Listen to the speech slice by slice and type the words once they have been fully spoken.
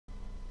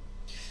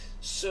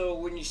So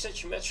when you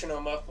set your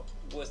metronome up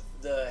with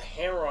the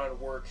hammer-on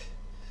work,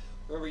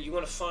 remember you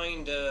want to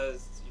find, you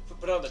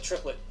put on the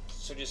triplet,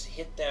 so just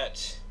hit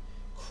that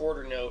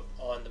quarter note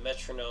on the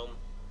metronome.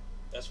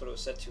 That's what it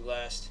was set to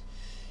last.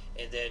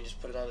 And then just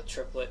put it on the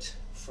triplet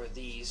for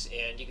these,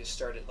 and you can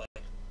start at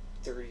like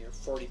 30 or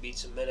 40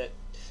 beats a minute,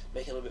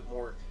 make it a little bit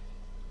more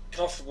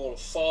comfortable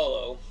to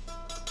follow,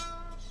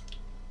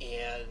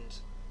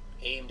 and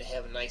aim to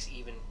have a nice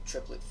even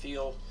triplet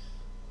feel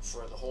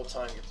for the whole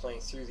time you're playing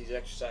through these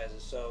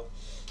exercises. So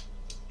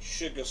you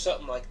should go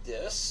something like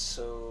this.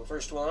 So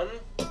first one.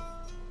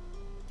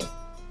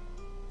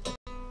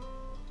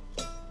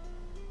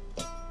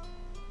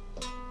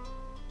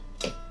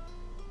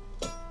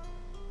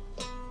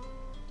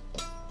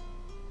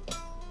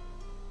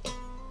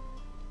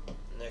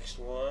 Next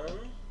one.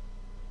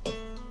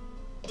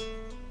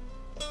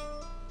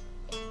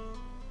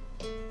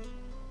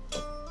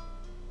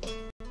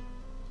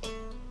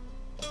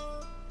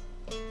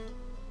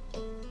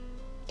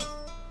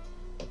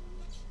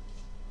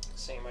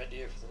 Same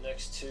idea for the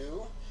next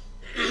two.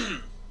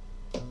 And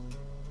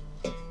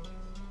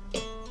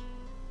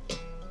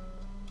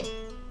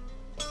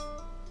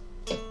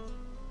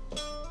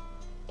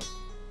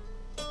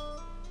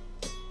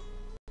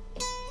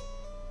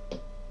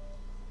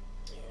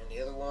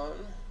the other one.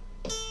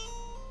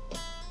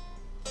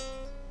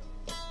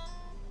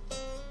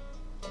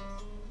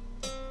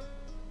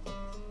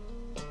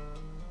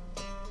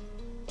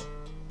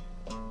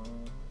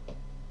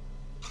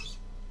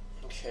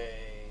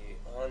 Okay,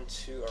 on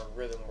to our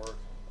rhythm work.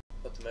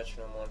 Put the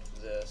metronome on for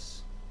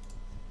this.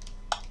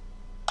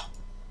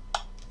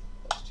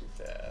 That's too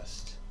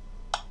fast.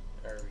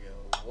 There we go.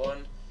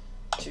 1,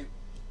 2,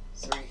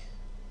 3,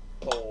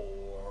 4.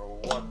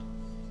 1,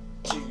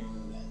 2,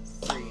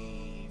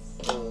 3,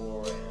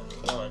 4, and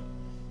 1,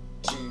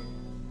 2,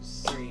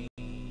 3,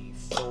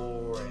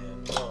 4,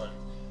 and 1,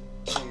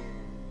 2,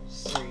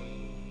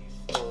 3,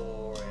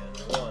 4, and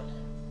 1,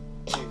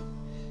 2,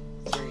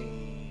 3,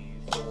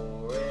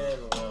 4,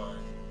 and 1,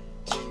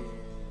 2,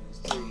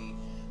 3,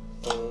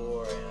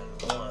 4, and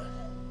 1,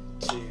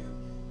 2,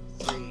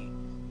 3,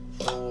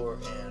 4,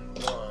 and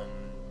 1,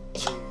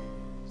 2,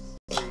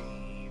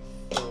 3,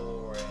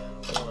 4,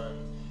 and 1,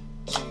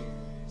 2,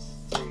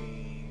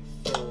 3,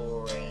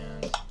 4,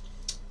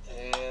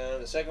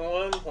 and the second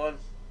one. 1,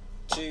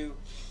 2,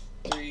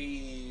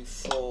 3,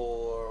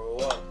 4.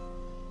 1,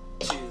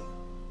 2,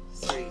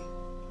 3,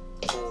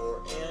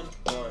 4, and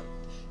 1,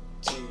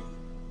 2,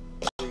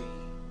 3,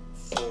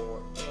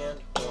 4, and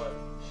 1,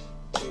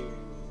 2,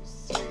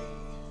 3,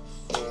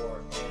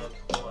 4, and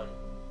 1,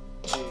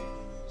 2,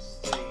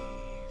 3,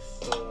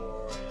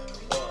 4, and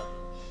 1,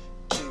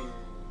 2,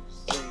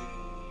 3,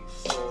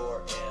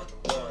 4, and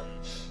 1,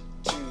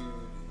 2,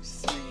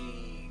 3,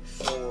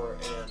 4,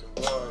 and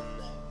 1,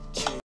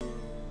 2,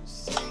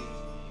 3,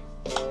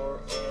 4,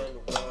 and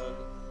 1,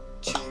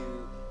 2,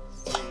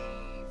 3,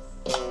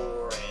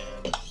 4,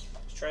 and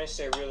just try and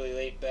stay really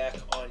laid back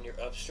on your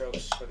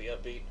upstrokes for the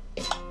upbeat.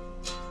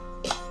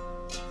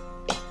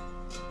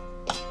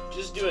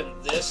 Just doing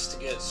this to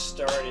get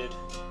started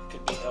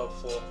could be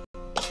helpful.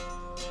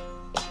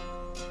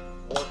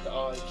 Work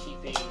on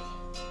keeping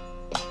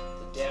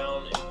the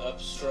down and up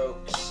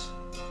strokes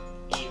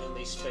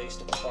evenly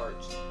spaced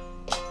apart.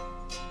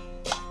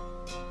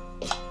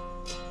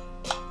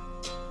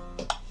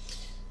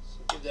 So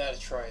give that a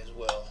try as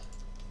well.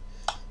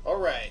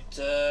 Alright,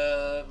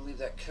 I believe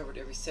that covered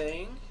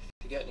everything.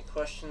 If you got any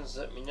questions,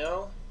 let me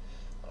know.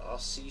 I'll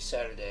see you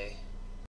Saturday.